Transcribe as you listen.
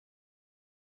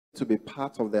to be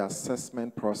part of the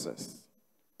assessment process.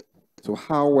 So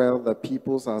how well the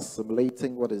pupils are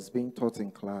assimilating what is being taught in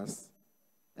class,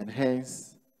 and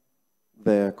hence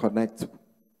the Connect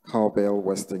Cowbell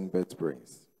Western Bit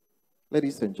Brains.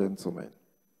 Ladies and gentlemen,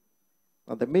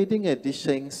 now the maiden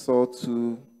edition saw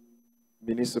two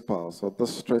municipals or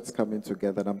districts coming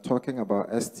together, and I'm talking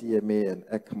about STMA and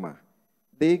ECMA.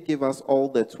 They give us all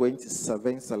the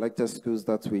 27 selected schools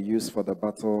that we used for the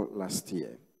battle last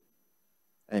year.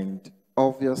 And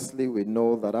obviously, we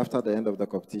know that after the end of the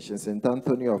competition, St.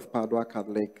 Anthony of Padua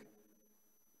Catholic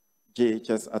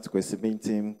JHS at Kwesimin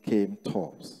team came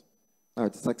tops. Now,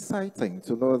 it's exciting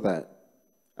to know that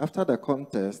after the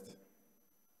contest,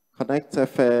 Connect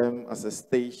FM as a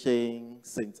station,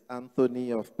 St.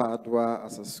 Anthony of Padua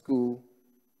as a school,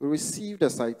 we received a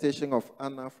citation of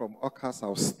honor from OCA's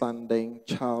Outstanding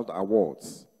Child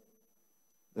Awards.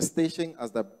 The station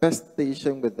as the best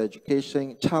station with the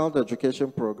child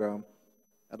education program,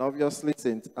 and obviously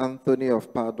St. Anthony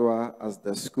of Padua as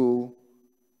the school,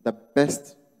 the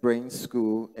best brain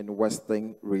school in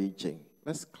Western region.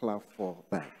 Let's clap for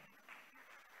that.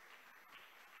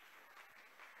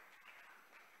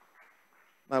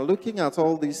 Now, looking at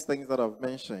all these things that I've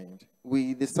mentioned,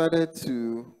 we decided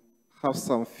to have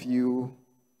some few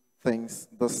things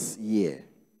this year.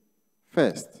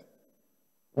 First,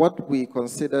 what we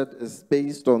considered is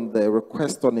based on the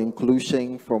request on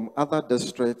inclusion from other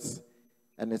districts,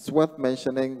 and it's worth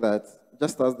mentioning that,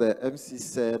 just as the MC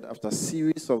said, after a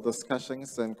series of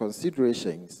discussions and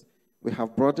considerations, we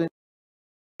have broadened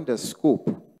the scope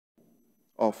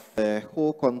of the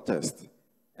whole contest,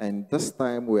 and this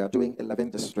time we are doing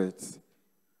 11 districts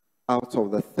out of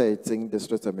the 13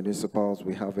 districts and municipals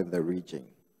we have in the region.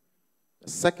 The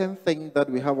second thing that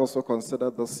we have also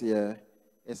considered this year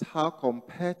is how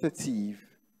competitive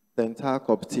the entire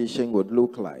competition would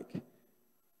look like.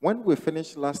 When we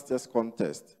finished last year's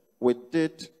contest, we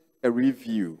did a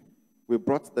review. We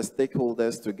brought the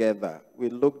stakeholders together. We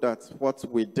looked at what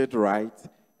we did right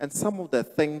and some of the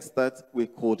things that we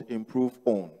could improve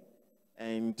on.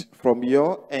 And from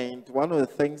your end, one of the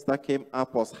things that came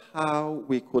up was how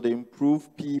we could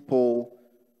improve people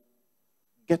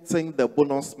getting the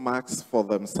bonus marks for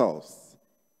themselves.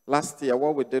 Last year,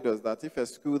 what we did was that if a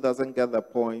school doesn't get the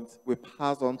point, we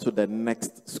pass on to the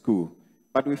next school.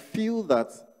 But we feel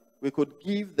that we could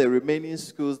give the remaining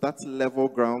schools that level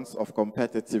grounds of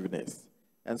competitiveness.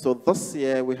 And so this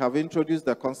year, we have introduced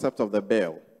the concept of the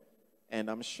bell. And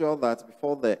I'm sure that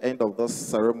before the end of this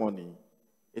ceremony,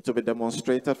 it will be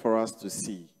demonstrated for us to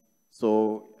see.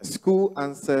 So a school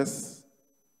answers,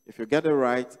 if you get it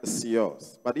right, it's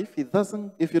yours. But if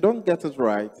you don't get it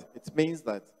right, it means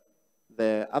that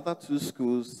the other two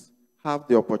schools have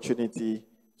the opportunity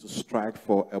to strike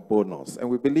for a bonus. And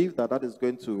we believe that that is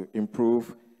going to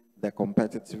improve the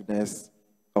competitiveness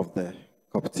of the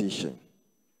competition.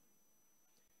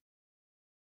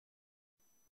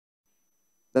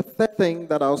 The third thing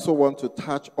that I also want to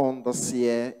touch on this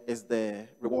year is the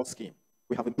reward scheme.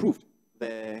 We have improved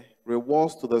the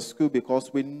rewards to the school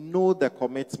because we know the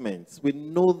commitments. We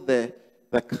know the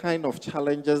kind of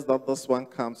challenges that this one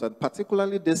comes, and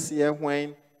particularly this year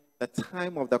when the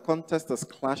time of the contest is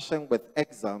clashing with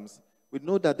exams, we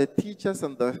know that the teachers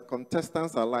and the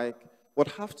contestants alike would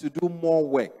have to do more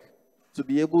work to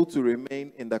be able to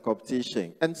remain in the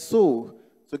competition. And so,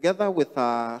 together with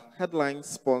our headline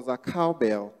sponsor,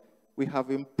 Cowbell, we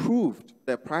have improved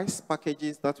the price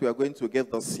packages that we are going to give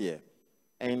this year.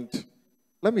 And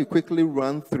let me quickly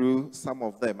run through some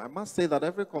of them. I must say that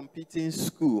every competing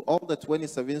school, all the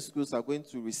 27 schools, are going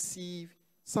to receive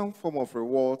some form of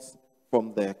rewards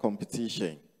from the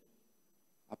competition.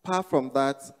 Apart from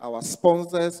that, our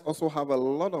sponsors also have a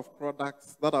lot of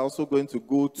products that are also going to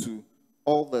go to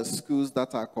all the schools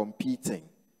that are competing.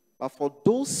 But for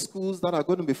those schools that are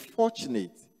going to be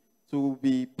fortunate to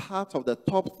be part of the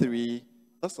top 3,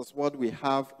 this is what we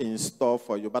have in store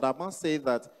for you. But I must say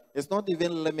that it's not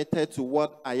even limited to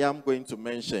what I am going to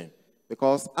mention,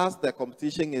 because as the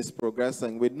competition is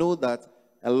progressing, we know that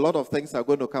a lot of things are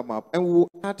going to come up and we'll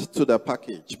add to the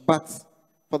package. But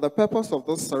for the purpose of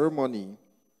this ceremony,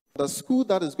 the school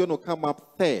that is going to come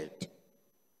up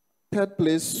third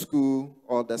place school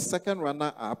or the second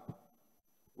runner-up,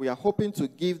 we are hoping to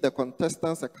give the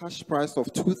contestants a cash prize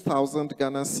of 2,000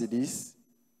 Ghana cedis.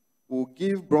 We'll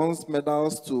give bronze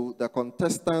medals to the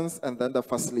contestants and then the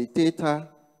facilitator.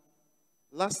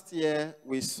 Last year,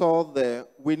 we saw the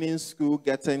winning school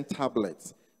getting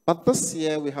tablets. But this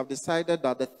year, we have decided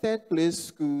that the third place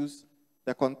schools,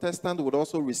 the contestant would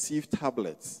also receive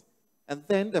tablets. And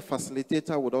then the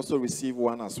facilitator would also receive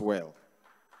one as well.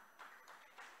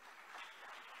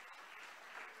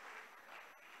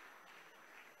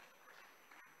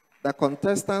 The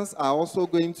contestants are also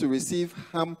going to receive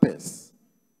hampers.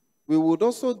 We would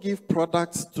also give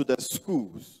products to the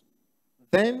schools.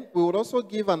 Then we would also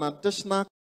give an additional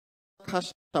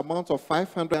cash amount of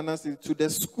 500 to the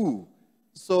school.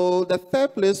 So the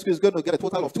third place school is going to get a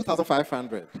total of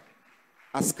 2,500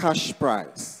 as cash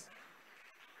prize.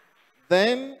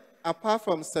 Then, apart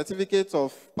from certificates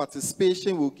of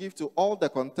participation we'll give to all the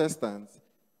contestants,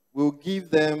 we'll give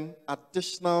them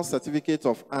additional certificates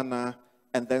of honor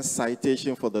and then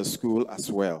citation for the school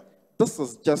as well. This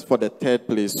is just for the third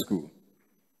place school.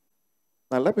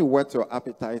 Now let me whet your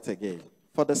appetite again.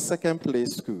 For the second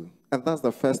place school, and that's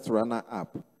the first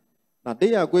runner-up. Now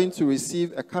they are going to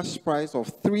receive a cash prize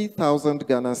of 3,000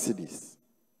 Ghana cedis.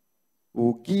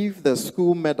 We'll give the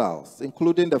school medals,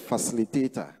 including the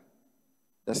facilitator.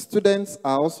 The students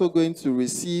are also going to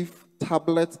receive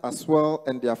tablets as well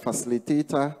and their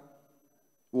facilitator.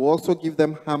 We'll also give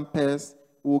them hampers.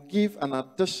 We'll give an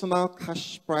additional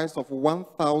cash prize of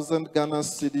 1,000 Ghana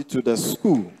cedi to the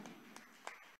school,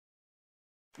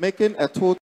 making a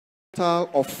total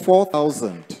of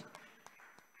 4,000.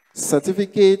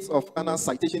 Certificates of honor,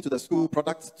 citation to the school,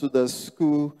 products to the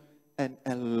school, and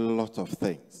a lot of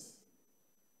things.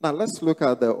 Now let's look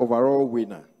at the overall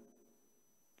winner.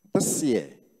 This year,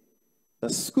 the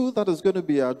school that is going to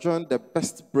be adjoined the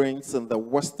best brains in the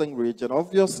Western region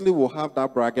obviously will have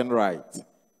that bragging right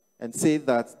and say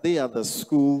that they are the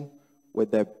school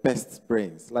with the best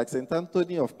brains. Like St.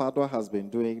 Anthony of Padua has been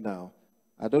doing now.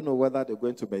 I don't know whether they're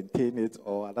going to maintain it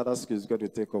or another school is going to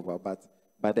take over, but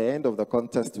by the end of the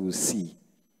contest, we'll see.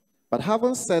 But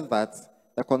having said that,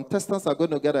 the contestants are going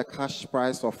to get a cash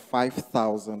prize of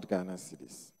 5,000 Ghana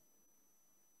cedis.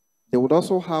 They would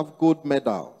also have gold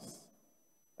medals,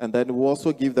 and then we'll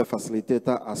also give the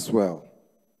facilitator as well.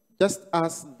 Just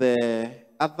as the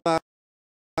other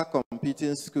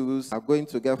competing schools are going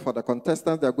to get, for the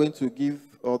contestants, they're going to give,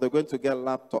 or they're going to get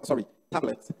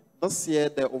tablets. This year,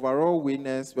 the overall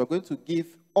winners, we're going to give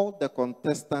all the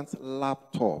contestants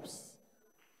laptops.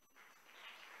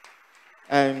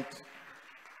 And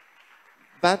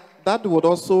that would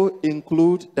also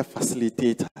include the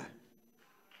facilitator.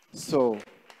 So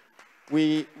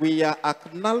we are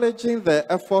acknowledging the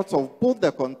efforts of both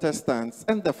the contestants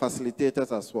and the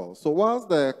facilitators as well. So whilst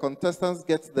the contestants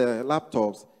get the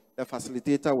laptops, the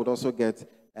facilitator would also get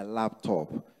a laptop.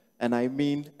 And I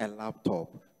mean a laptop.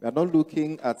 We are not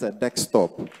looking at a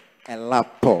desktop, a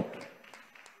laptop.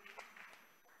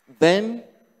 Then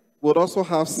we'll also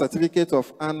have certificate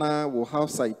of honor, we'll have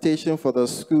citation for the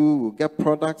school, we'll get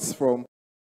products from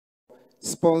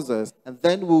sponsors, and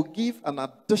then we'll give an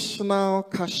additional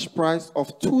cash prize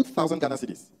of 2,000 Ghana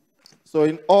cedis. So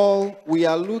in all, we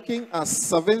are looking at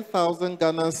 7,000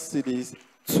 Ghana cedis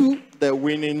to the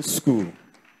winning school.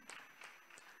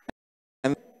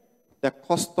 And the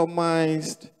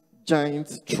customized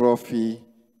giant trophy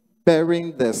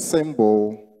bearing the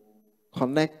symbol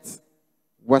Connect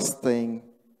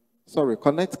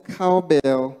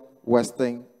Cowbell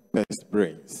Western Best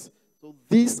Brains. So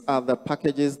these are the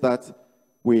packages that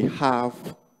we have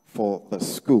for the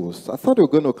schools. I thought we were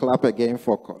going to clap again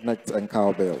for Connect and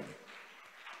Cowbell.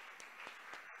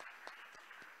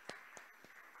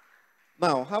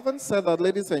 Now, having said that,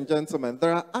 ladies and gentlemen,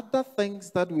 there are other things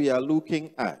that we are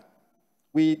looking at.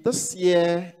 This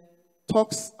year,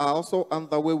 talks are also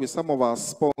underway with some of our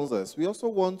sponsors. We also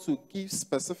want to give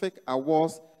specific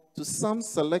awards to some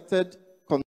selected